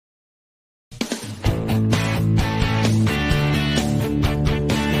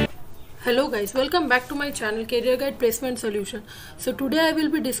Hello guys, welcome back to my channel Career Guide Placement Solution. So today I will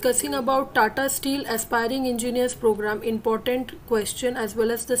be discussing about Tata Steel Aspiring Engineers Program important question as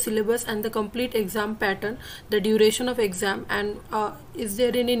well as the syllabus and the complete exam pattern, the duration of exam, and is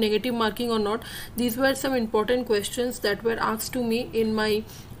there any negative marking or not. These were some important questions that were asked to me in my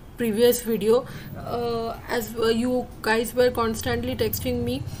previous video as you guys were constantly texting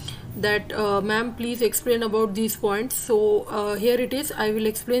me that ma'am, please explain about these points. So here it is. I will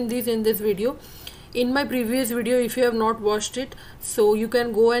explain these in this video. In my previous video, if you have not watched it, so you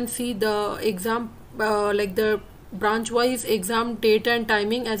can go and see the exam like the branch wise exam date and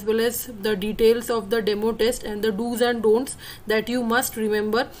timing, as well as the details of the demo test and the do's and don'ts that you must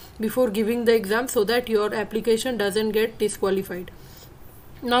remember before giving the exam, so that your application doesn't get disqualified.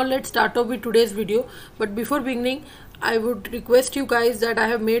 Now let's start off with today's video. But before beginning, I would request you guys that I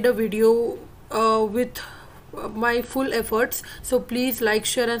have made a video with my full efforts, so please like,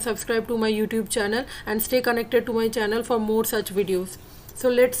 share and subscribe to my YouTube channel and stay connected to my channel for more such videos. So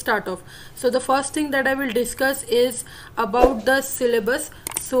let's start off. So the first thing that I will discuss is about the syllabus.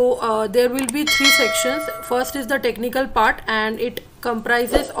 So there will be 3 sections. First is the technical part, and it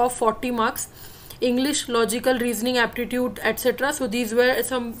comprises of 40 marks. English, logical, reasoning, aptitude, etc. So these are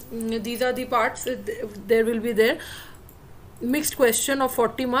the parts. There will be there mixed question of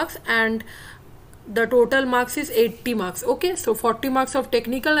 40 marks, and the total marks is 80 marks. Okay, so 40 marks of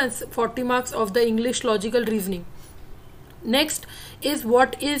technical and 40 marks of the English, logical, reasoning. Next is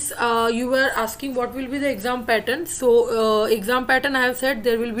what is you were asking what will be the exam pattern. So exam pattern, I have said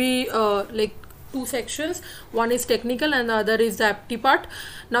there will be like 2 sections. One is technical and the other is the aptitude part.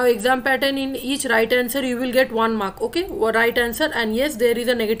 Now exam pattern, in each right answer you will get 1 mark. Okay, right answer, and yes, there is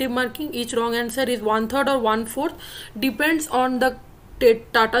a negative marking. Each wrong answer is 1/3 or 1/4, depends on the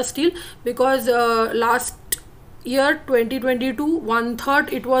Tata Steel, because last year 2022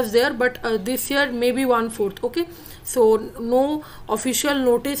 1/3 it was there, but this year maybe 1/4. Okay, so no official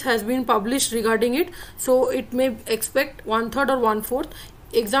notice has been published regarding it, so it may expect 1/3 or 1/4.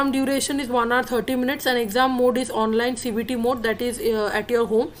 Exam duration is 1 hour 30 minutes and exam mode is online CBT mode, that is at your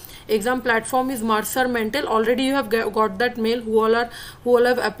home. Exam platform is Mercer Mental. Already you have got that mail, who all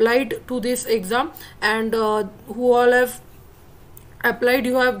have applied to this exam, and who all have applied,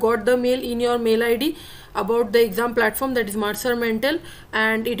 you have got the mail in your mail ID about the exam platform, that is Mercer Mental,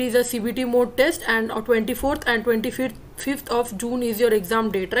 and it is a CBT mode test, and 24th and 25th of June is your exam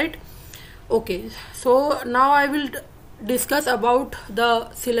date, right? Okay, so now I will discuss about the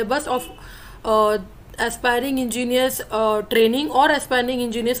syllabus of aspiring engineers training or aspiring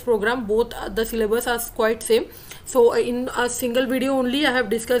engineers program. Both the syllabus are quite same, so in a single video only I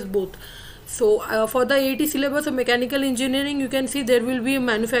have discussed both. So for the AET syllabus of mechanical engineering, you can see there will be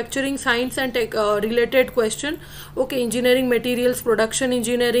manufacturing science and tech related question. Okay, engineering materials, production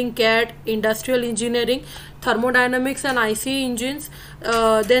engineering, CAD, industrial engineering, thermodynamics and IC engines.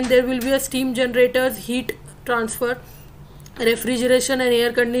 Then there will be a steam generators, heat transfer, refrigeration and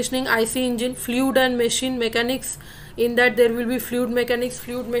air conditioning, IC engine, fluid and machine mechanics. In that there will be fluid mechanics,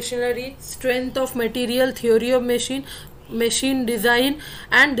 fluid machinery, strength of material, theory of machine design,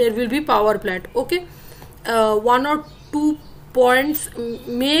 and there will be power plant. Okay, 1 or 2 points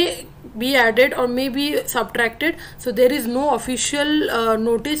may be added or may be subtracted. So there is no official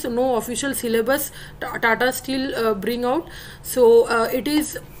notice, no official syllabus Tata Steel bring out. So it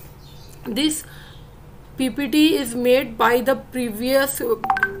is this PPT is made by the previous,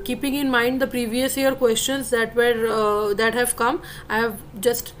 keeping in mind the previous year questions that were that have come. I have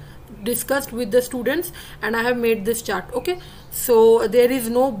just discussed with the students and I have made this chart. Okay, so there is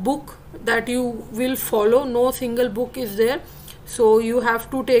no book that you will follow, no single book is there, so you have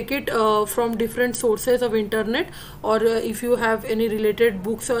to take it from different sources of internet, or if you have any related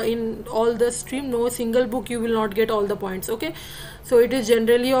books in all the stream, no single book you will not get all the points. Okay, so it is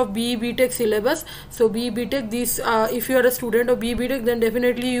generally of BE BTech syllabus. So BE BTech, these if you are a student of BE BTech, then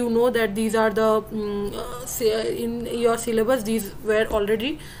definitely you know that these are the in your syllabus, these were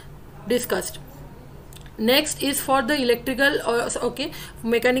already discussed. Next is for the electrical, okay,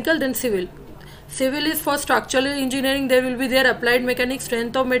 mechanical, then civil. Civil is for structural engineering. There will be there applied mechanics,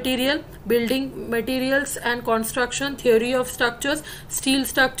 strength of material, building materials and construction, theory of structures, steel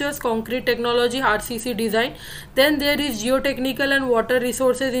structures, concrete technology, RCC design. Then there is geotechnical and water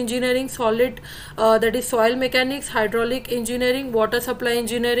resources engineering, solid that is soil mechanics, hydraulic engineering, water supply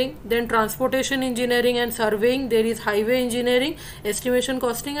engineering. Then transportation engineering and surveying. There is highway engineering, estimation,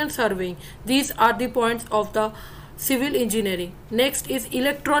 costing and surveying. These are the points of the civil engineering. Next is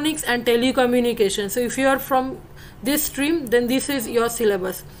electronics and telecommunication. So if you are from this stream, then this is your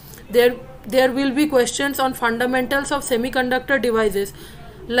syllabus. There will be questions on fundamentals of semiconductor devices.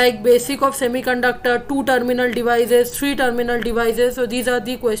 like basic of semiconductor, 2 terminal devices, 3 terminal devices. So these are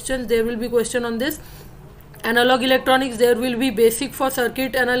the questions. There will be question on this. Analog electronics, there will be basic for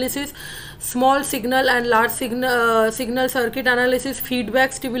circuit analysis, small signal and large signal circuit analysis,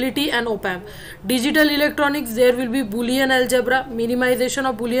 feedback, stability and op-amp. Digital electronics, there will be Boolean algebra, minimization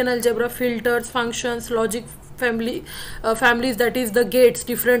of Boolean algebra, filters, functions, logic families, that is the gates,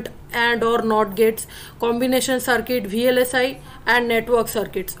 different and or not gates, combination circuit, VLSI and network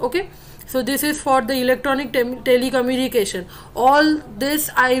circuits. Okay, so this is for the electronic telecommunication. All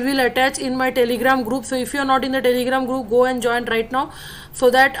this I will attach in my Telegram group. So if you are not in the Telegram group, go and join right now, so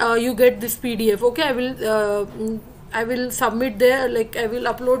that you get this PDF. Okay, I will submit there, like I will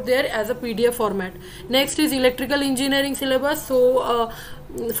upload there as a PDF format. Next is electrical engineering syllabus. So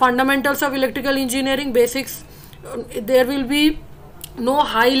fundamentals of electrical engineering, basics. There will be no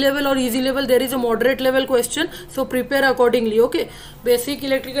high level or easy level, there is a moderate level question, so prepare accordingly. Okay, basic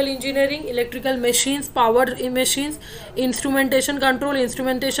electrical engineering, electrical machines, power machines, instrumentation control,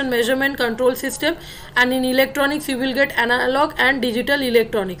 instrumentation measurement, control system, and in electronics you will get analog and digital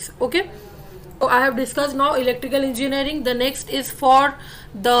electronics. Okay, so I have discussed now electrical engineering. The next is for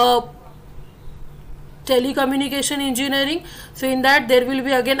the telecommunication engineering. So in that there will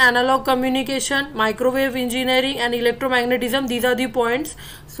be again analog communication, microwave engineering and electromagnetism. These are the points,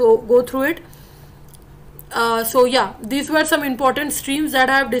 so go through it. So yeah, these were some important streams that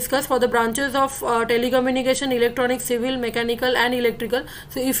I have discussed for the branches of telecommunication, electronics, civil, mechanical and electrical.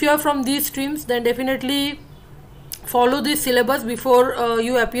 So if you are from these streams, then definitely follow this syllabus before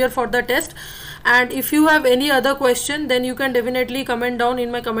you appear for the test. And if you have any other question, then you can definitely comment down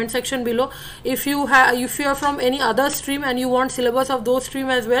in my comment section below. If you are from any other stream and you want syllabus of those stream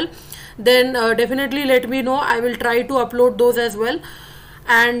as well, then definitely let me know. I will try to upload those as well.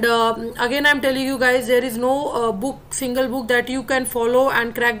 And again I'm telling you guys, there is no single book that you can follow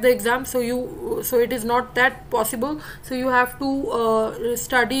and crack the exam. So it is not that possible. So you have to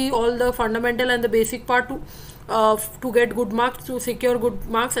study all the fundamental and the basic part to get good marks, to secure good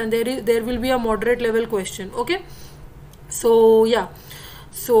marks, and there will be a moderate level question. Okay, so yeah,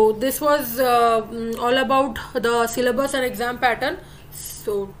 so this was all about the syllabus and exam pattern.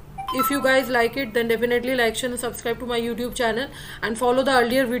 So if you guys like it, then definitely like, share and subscribe to my YouTube channel, and follow the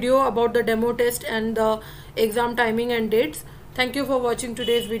earlier video about the demo test and the exam timing and dates. Thank you for watching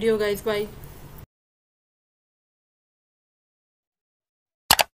today's video guys. Bye.